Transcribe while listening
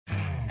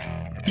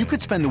You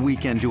could spend the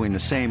weekend doing the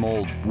same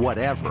old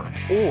whatever,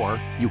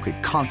 or you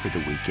could conquer the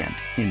weekend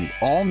in the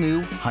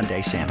all-new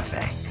Hyundai Santa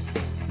Fe.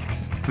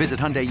 Visit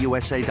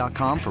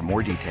HyundaiUSA.com for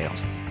more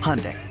details.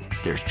 Hyundai,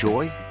 there's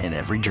joy in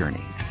every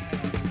journey.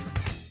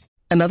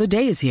 Another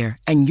day is here,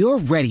 and you're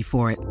ready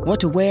for it. What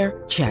to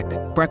wear? Check.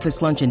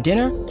 Breakfast, lunch, and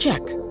dinner? Check.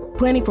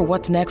 Planning for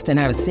what's next and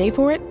how to save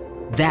for it?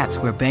 That's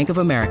where Bank of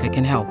America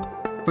can help.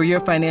 For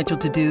your financial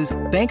to-dos,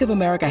 Bank of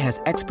America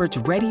has experts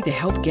ready to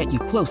help get you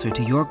closer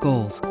to your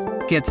goals.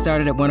 Get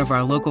started at one of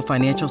our local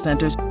financial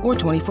centers or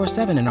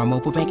 24/7 in our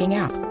mobile banking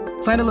app.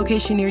 Find a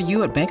location near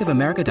you at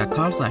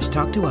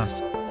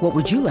bankofamerica.com/talktous. What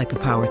would you like the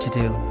power to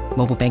do?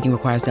 Mobile banking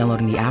requires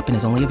downloading the app and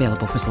is only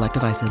available for select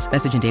devices.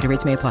 Message and data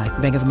rates may apply.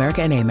 Bank of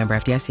America N.A., member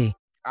FDIC.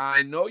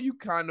 I know you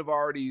kind of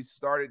already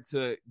started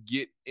to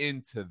get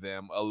into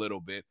them a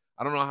little bit.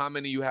 I don't know how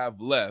many you have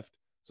left,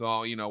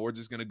 so we're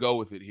just gonna go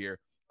with it here.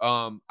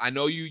 I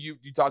know you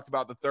talked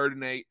about the 3rd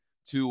and 8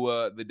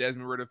 to the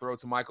Desmond Ridder throw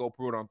to Michael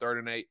Pruitt on 3rd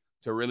and 8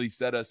 to really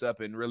set us up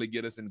and really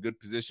get us in good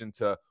position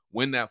to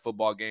win that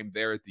football game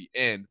there at the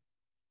end.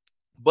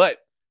 But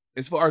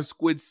as far as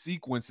squid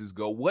sequences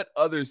go, what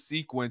other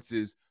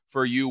sequences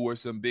for you were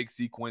some big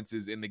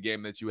sequences in the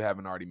game that you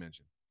haven't already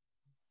mentioned?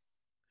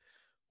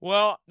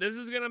 Well, this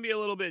is going to be a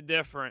little bit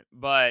different,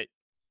 but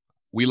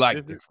we like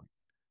different.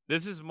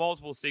 This is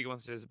multiple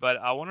sequences, but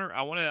I want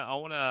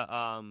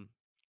to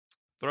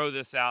throw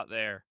this out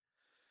there.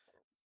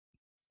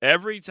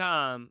 Every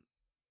time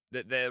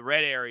that the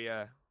red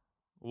area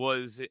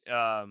was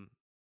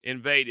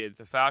invaded,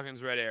 the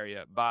Falcons' red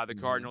area, by the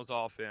Cardinals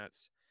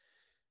offense,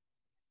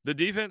 the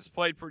defense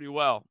played pretty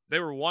well. They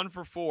were 1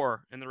 for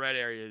 4 in the red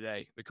area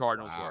today, the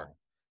Cardinals were.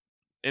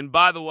 And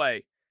by the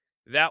way,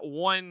 that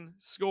one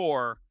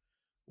score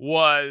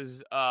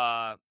was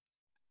after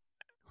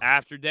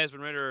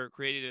Desmond Ridder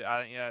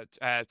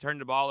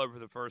turned the ball over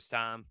the first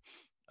time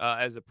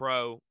as a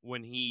pro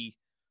when he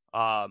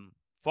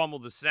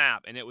fumbled the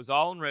snap, and it was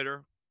all on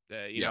Ridder.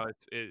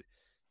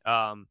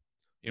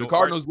 The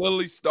Cardinals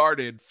literally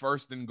started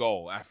 1st and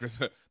goal after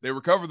they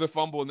recovered the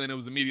fumble, and then it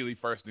was immediately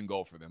 1st and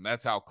goal for them.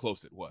 That's how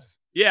close it was.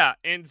 Yeah,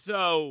 and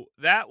so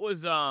that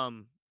was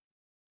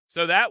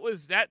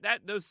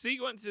those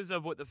sequences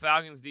of what the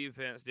Falcons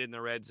defense did in the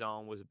red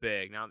zone was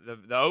big. Now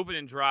the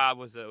opening drive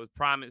was a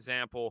prime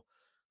example.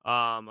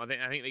 I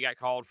think they got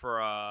called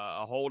for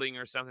a holding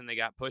or something. They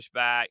got pushed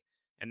back,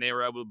 and they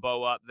were able to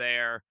bow up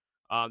there.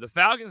 The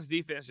Falcons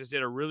defense just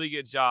did a really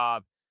good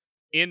job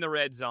in the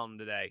red zone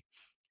today,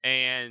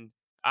 and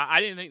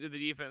I didn't think that the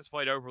defense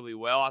played overly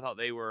well. I thought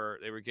they were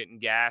getting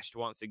gashed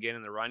once again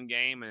in the run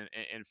game, and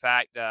in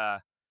fact,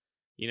 the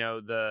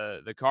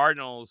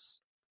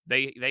Cardinals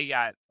they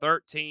got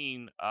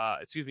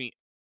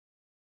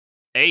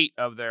 8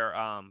 of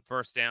their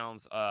first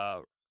downs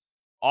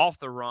off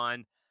the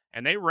run,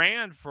 and they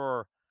ran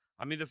for.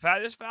 I mean,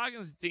 this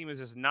Falcons team has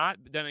just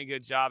not done a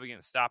good job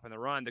against stopping the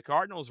run. The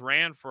Cardinals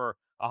ran for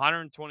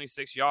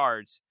 126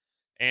 yards,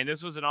 and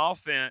this was an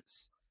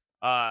offense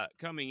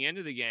coming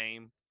into the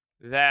game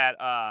that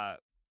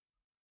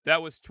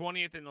was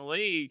 20th in the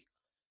league,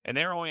 and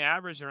they were only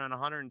averaging around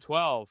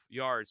 112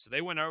 yards. So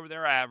they went over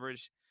their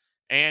average,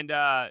 and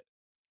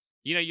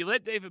you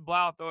let David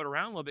Blau throw it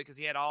around a little bit because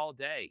he had all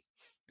day,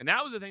 and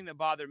that was the thing that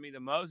bothered me the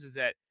most is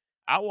that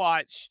I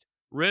watched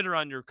Ridder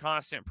under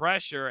constant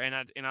pressure, and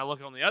I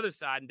look on the other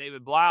side, and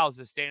David Blau is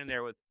just standing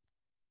there with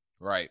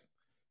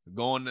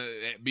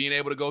being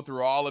able to go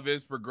through all of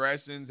his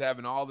progressions,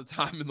 having all the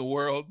time in the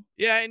world.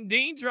 Yeah, and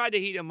Dean tried to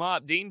heat him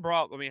up. The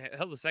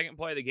second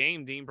play of the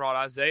game, Dean brought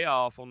Isaiah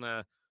off on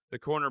the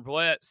corner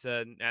blitz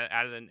out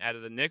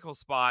of the nickel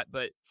spot,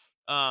 but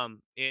and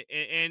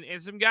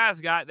some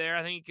guys got there.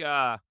 I think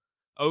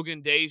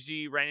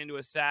Ogundeji ran into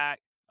a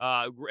sack.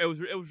 It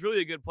was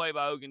really a good play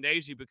by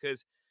Ogundeji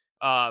because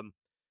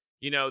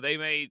they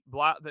made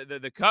Blau,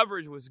 the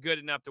coverage was good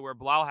enough to where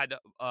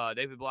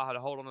David Blau had to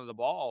hold on to the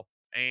ball.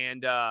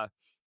 And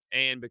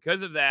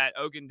because of that,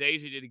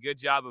 Ogundeji did a good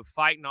job of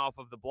fighting off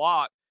of the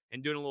block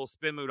and doing a little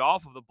spin move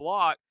off of the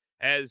block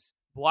as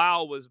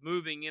Blau was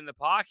moving up in the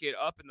pocket,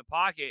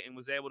 and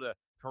was able to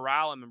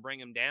corral him and bring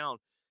him down.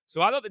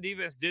 So I thought the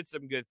defense did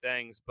some good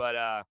things, but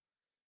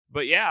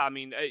yeah, I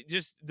mean,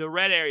 just the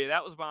red area.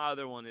 That was my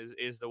other one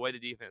is the way the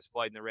defense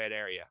played in the red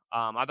area.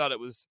 I thought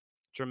it was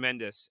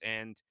tremendous,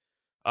 and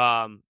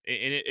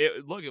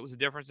it was a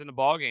difference in the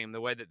ball game the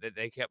way that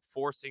they kept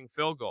forcing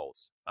field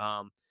goals.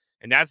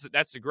 And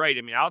that's a great.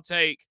 I mean, I'll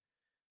take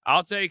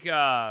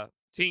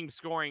teams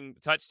scoring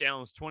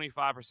touchdowns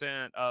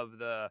 25% of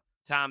the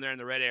time they're in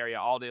the red area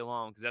all day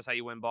long, because that's how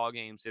you win ball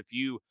games if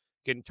you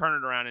can turn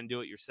it around and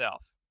do it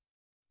yourself.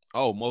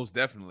 Oh, most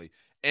definitely.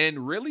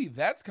 And really,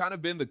 that's kind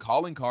of been the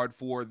calling card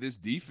for this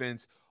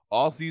defense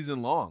all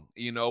season long.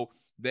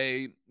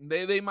 They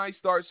might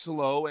start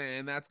slow,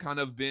 and that's kind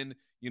of been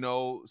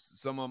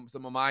some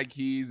of my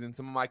keys and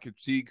some of my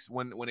critiques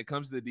when it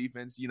comes to the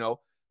defense.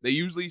 They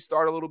usually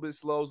start a little bit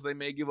slow, so they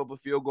may give up a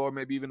field goal or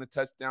maybe even a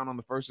touchdown on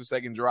the first or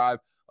second drive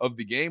of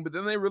the game, but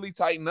then they really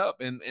tighten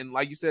up. And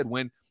like you said,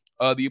 when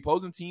the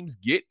opposing teams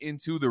get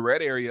into the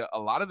red area, a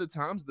lot of the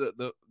times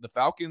the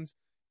Falcons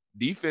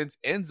defense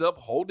ends up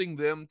holding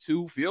them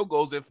to field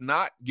goals, if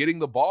not getting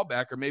the ball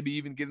back or maybe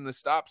even getting the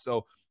stop.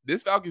 So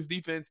this Falcons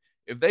defense,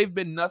 if they've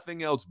been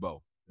nothing else,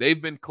 Bo,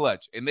 they've been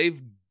clutch, and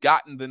they've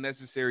gotten the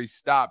necessary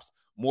stops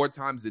more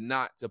times than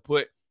not to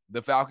put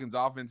the Falcons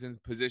offense in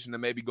position to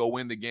maybe go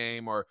win the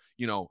game or,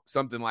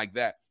 something like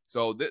that.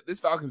 So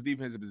this Falcons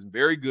defense has been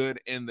very good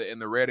in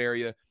the red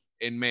area.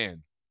 And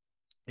man,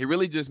 it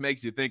really just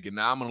makes you think. And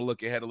now I'm going to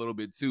look ahead a little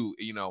bit too.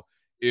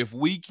 If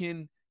we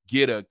can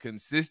get a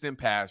consistent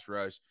pass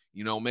rush,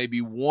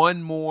 maybe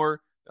one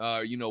more,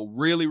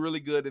 really, really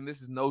good. And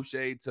this is no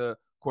shade to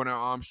Cornell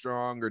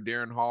Armstrong or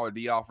Darren Hall or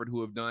D. Alford,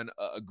 who have done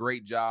a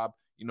great job,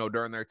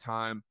 during their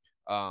time,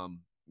 have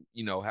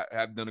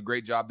done a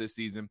great job this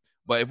season.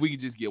 But if we could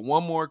just get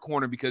one more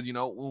corner, because,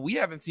 we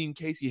haven't seen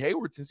Casey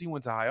Hayward since he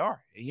went to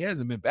IR. He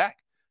hasn't been back.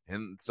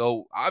 And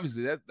so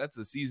obviously that's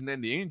a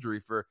season-ending injury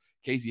for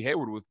Casey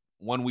Hayward with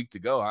 1 week to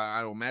go.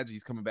 I don't imagine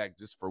he's coming back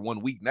just for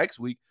 1 week next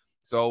week.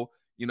 So,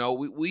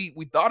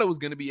 we thought it was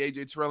going to be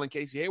AJ Terrell and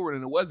Casey Hayward,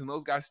 and it wasn't.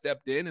 Those guys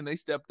stepped in and they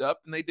stepped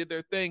up and they did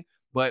their thing.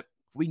 But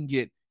if we can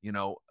get,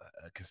 a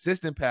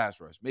consistent pass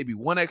rush, maybe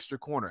one extra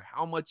corner,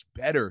 how much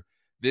better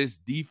this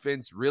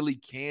defense really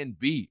can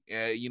be,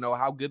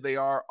 how good they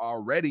are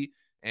already,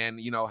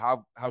 and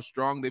how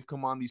strong they've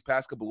come on these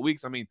past couple of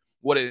weeks. I mean,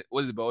 what is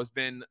it, Bo? It's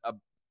been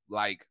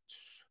like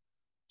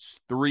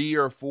 3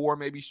 or 4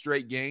 maybe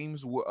straight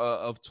games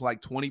of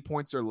like 20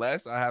 points or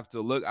less. I have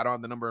to look. I don't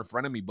have the number in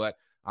front of me, but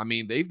I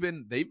mean, they've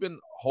been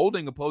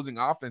holding opposing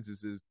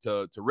offenses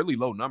to really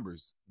low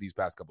numbers these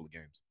past couple of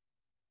games.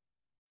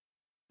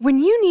 When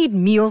you need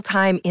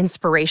mealtime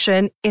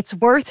inspiration, it's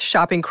worth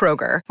shopping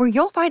Kroger, where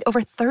you'll find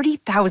over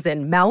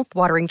 30,000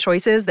 mouth-watering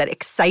choices that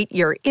excite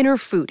your inner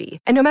foodie.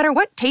 And no matter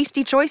what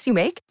tasty choice you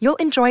make, you'll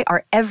enjoy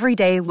our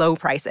everyday low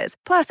prices,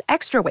 plus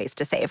extra ways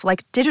to save,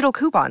 like digital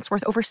coupons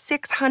worth over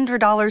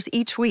 $600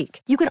 each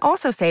week. You can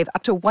also save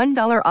up to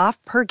 $1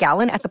 off per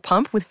gallon at the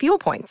pump with fuel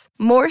points.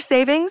 More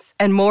savings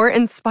and more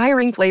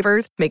inspiring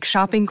flavors make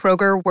shopping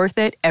Kroger worth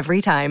it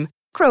every time.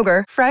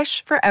 Kroger,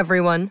 fresh for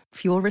everyone.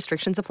 Fuel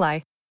restrictions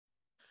apply.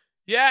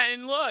 Yeah,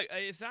 and look,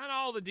 it's not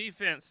all the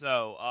defense,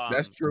 though.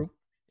 That's true.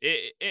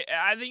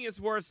 I think it's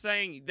worth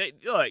saying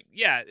that, look,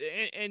 yeah,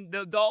 and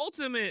the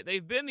ultimate,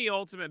 they've been the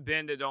ultimate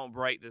bend that don't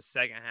break the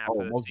second half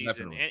of the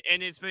season.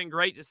 And it's been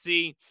great to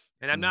see.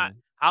 And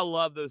I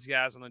love those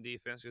guys on the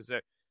defense because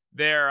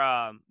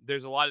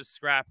there's a lot of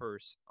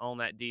scrappers on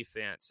that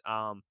defense.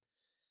 And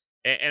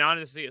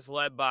honestly, it's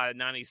led by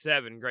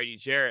 97, Grady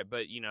Jarrett.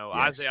 But, yes.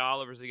 Isaiah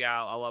Oliver's the guy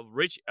I love.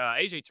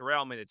 AJ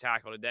Terrell made a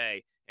tackle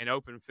today in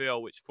open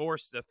field, which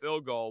forced the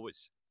field goal,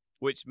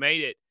 which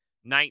made it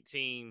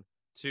 19-17.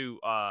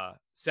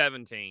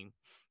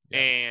 Yeah.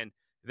 And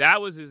that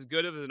was as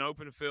good of an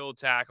open field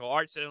tackle.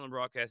 Art said on the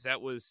broadcast,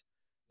 that was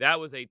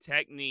a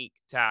technique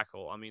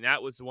tackle. I mean,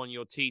 that was the one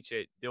you'll teach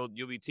it. You'll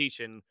be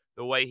teaching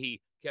the way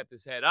he kept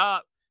his head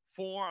up,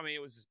 form. I mean,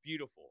 it was just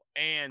beautiful.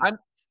 And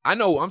I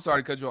know, I'm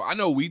sorry to cut you off. I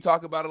know we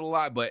talk about it a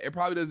lot, but it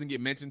probably doesn't get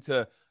mentioned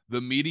to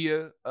the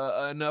media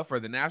enough,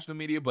 or the national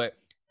media. But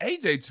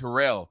AJ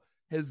Terrell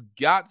has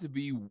got to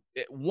be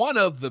one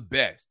of the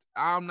best.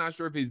 I'm not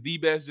sure if he's the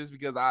best just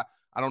because I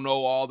don't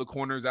know all the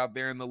corners out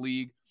there in the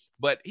league,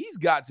 but he's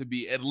got to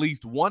be at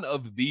least one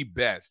of the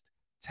best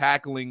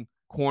tackling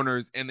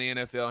corners in the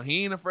NFL.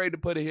 He ain't afraid to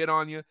put a hit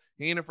on you.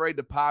 He ain't afraid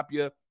to pop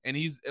you. And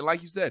he's,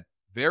 like you said,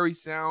 very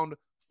sound,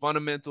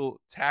 fundamental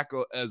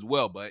tackle as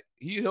well. But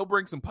he'll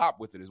bring some pop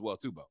with it as well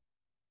too, Bo.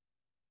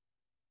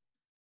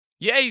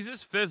 Yeah, he's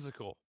just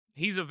physical.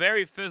 He's a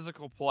very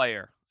physical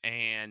player,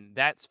 and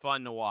that's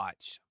fun to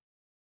watch.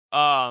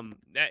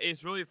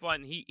 It's really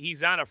fun.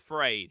 He's not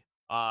afraid.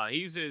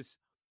 He's as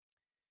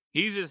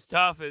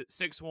tough at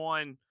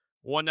 6'1",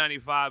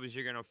 195 as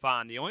you're gonna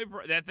find. The only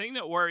that thing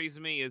that worries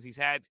me is he's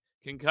had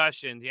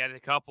concussions. He had a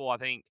couple. I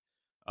think.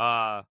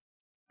 I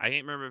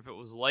can't remember if it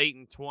was late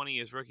in 20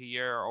 his rookie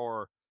year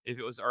or if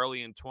it was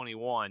early in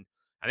 21.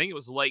 I think it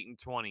was late in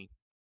 20.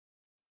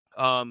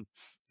 And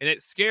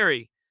it's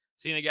scary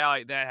seeing a guy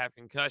like that have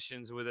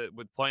concussions with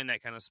playing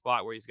that kind of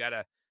spot where he's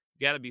gotta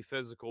be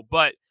physical,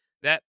 but.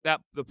 That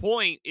the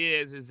point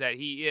is that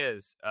he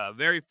is a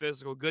very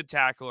physical, good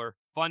tackler,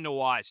 fun to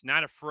watch,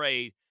 not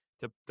afraid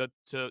to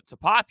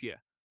pop you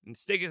and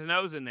stick his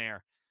nose in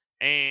there,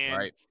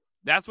 and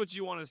that's what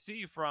you want to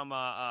see from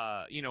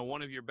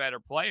one of your better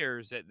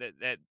players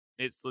that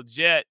it's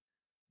legit,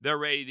 they're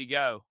ready to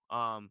go,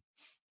 and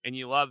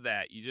you love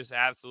that, you just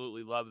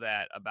absolutely love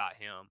that about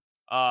him,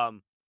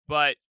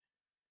 but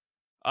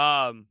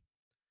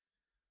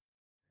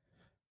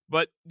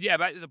yeah,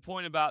 back to the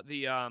point about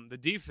the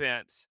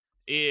defense.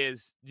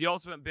 Is the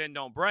ultimate bend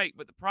don't break,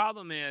 but the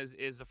problem is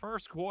the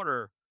first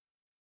quarter,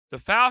 the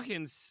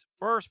Falcons'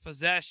 first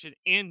possession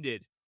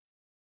ended,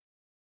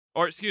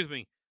 or excuse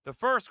me, the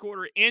first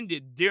quarter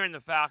ended during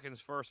the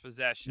Falcons' first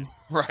possession.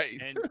 Right.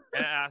 And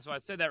so I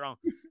said that wrong.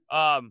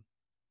 I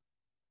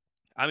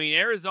mean,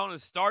 Arizona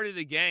started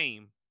the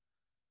game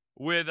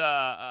with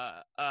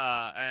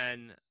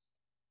an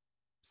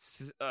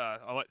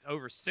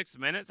over 6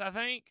 minutes, I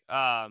think.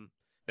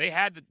 They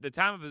had the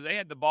time of they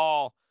had the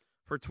ball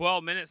for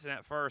 12 minutes in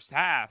that first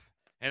half,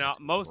 and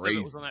most of it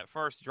was on that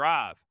first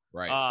drive.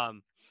 Right.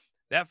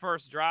 That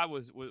first drive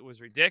was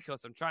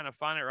ridiculous. I'm trying to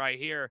find it right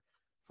here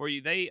for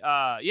you. They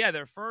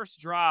their first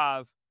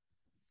drive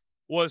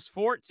was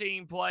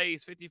 14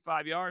 plays,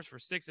 55 yards for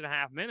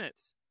 6.5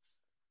 minutes.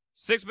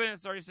 6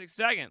 minutes, 36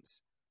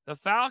 seconds. The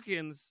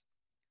Falcons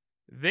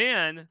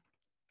then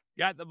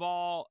got the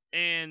ball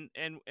and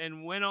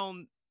went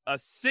on a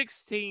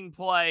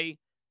 16-play,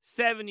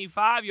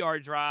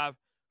 75-yard drive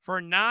for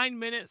 9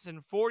 minutes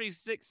and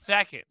 46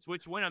 seconds,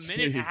 which went a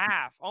minute and a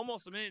half,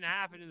 almost a minute and a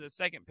half into the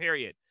second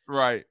period.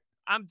 Right.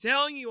 I'm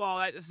telling you all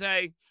that to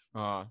say,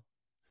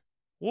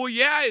 well,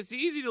 yeah, it's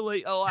easy to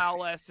allow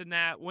less than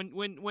that when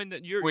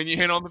you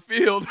hit on the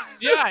field.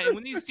 Yeah, and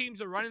when these teams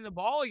are running the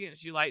ball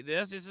against you like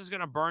this is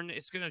going to burn.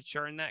 It's going to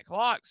churn that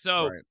clock.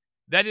 So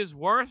that is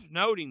worth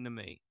noting to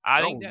me.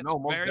 I think that's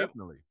most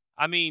definitely.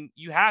 I mean,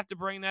 you have to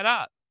bring that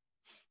up,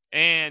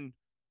 and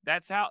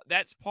that's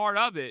part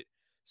of it.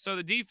 So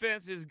the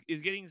defense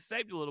is getting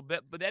saved a little bit,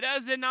 but that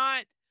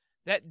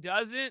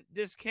doesn't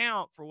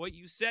discount for what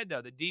you said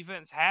though. The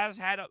defense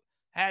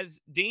has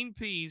Dean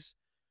Pease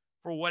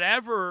for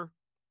whatever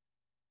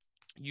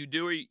you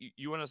do or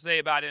you want to say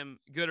about him,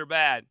 good or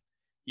bad.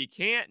 You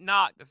can't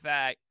knock the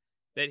fact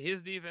that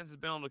his defense has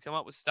been able to come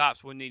up with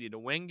stops when needed to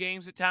win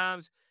games at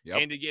times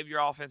and to give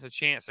your offense a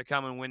chance to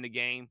come and win the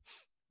game,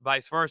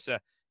 vice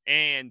versa.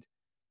 And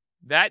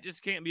that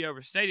just can't be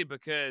overstated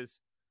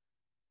because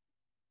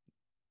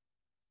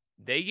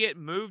they get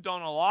moved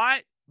on a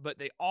lot, but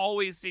they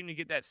always seem to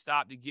get that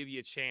stop to give you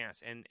a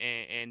chance.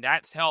 And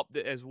that's helped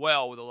as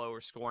well with a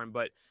lower scoring.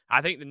 But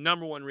I think the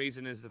number one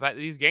reason is the fact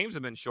that these games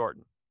have been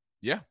shortened.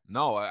 Yeah,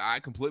 no, I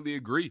completely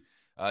agree.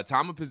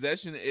 Time of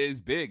possession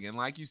is big. And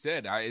like you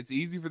said, it's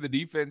easy for the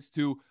defense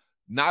to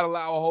not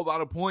allow a whole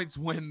lot of points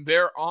when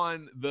they're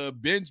on the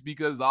bench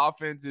because the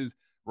offense is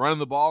running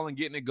the ball and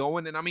getting it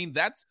going. And, I mean,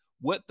 that's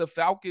what the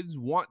Falcons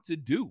want to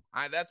do.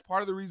 That's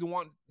part of the reason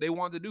they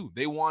want to do.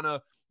 They want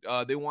to,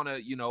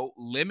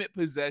 limit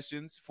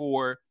possessions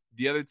for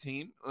the other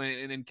team.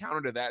 And in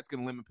counter to that, it's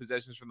going to limit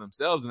possessions for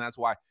themselves. And that's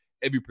why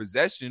every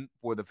possession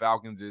for the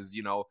Falcons is,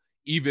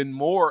 even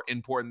more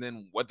important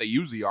than what they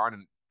usually are.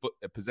 And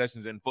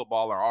possessions in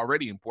football are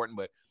already important.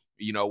 But,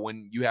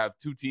 when you have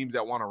two teams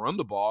that want to run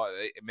the ball,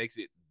 it makes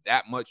it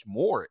that much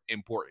more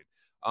important.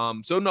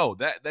 So, no,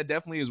 that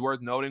definitely is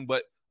worth noting.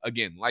 But,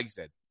 again, like you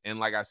said, and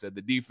like I said,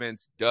 the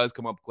defense does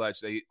come up clutch.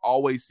 They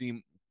always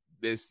seem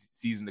this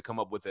season to come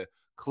up with a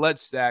clutch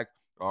sack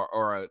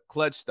or a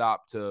clutch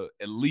stop to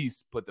at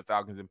least put the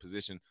Falcons in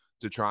position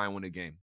to try and win a game.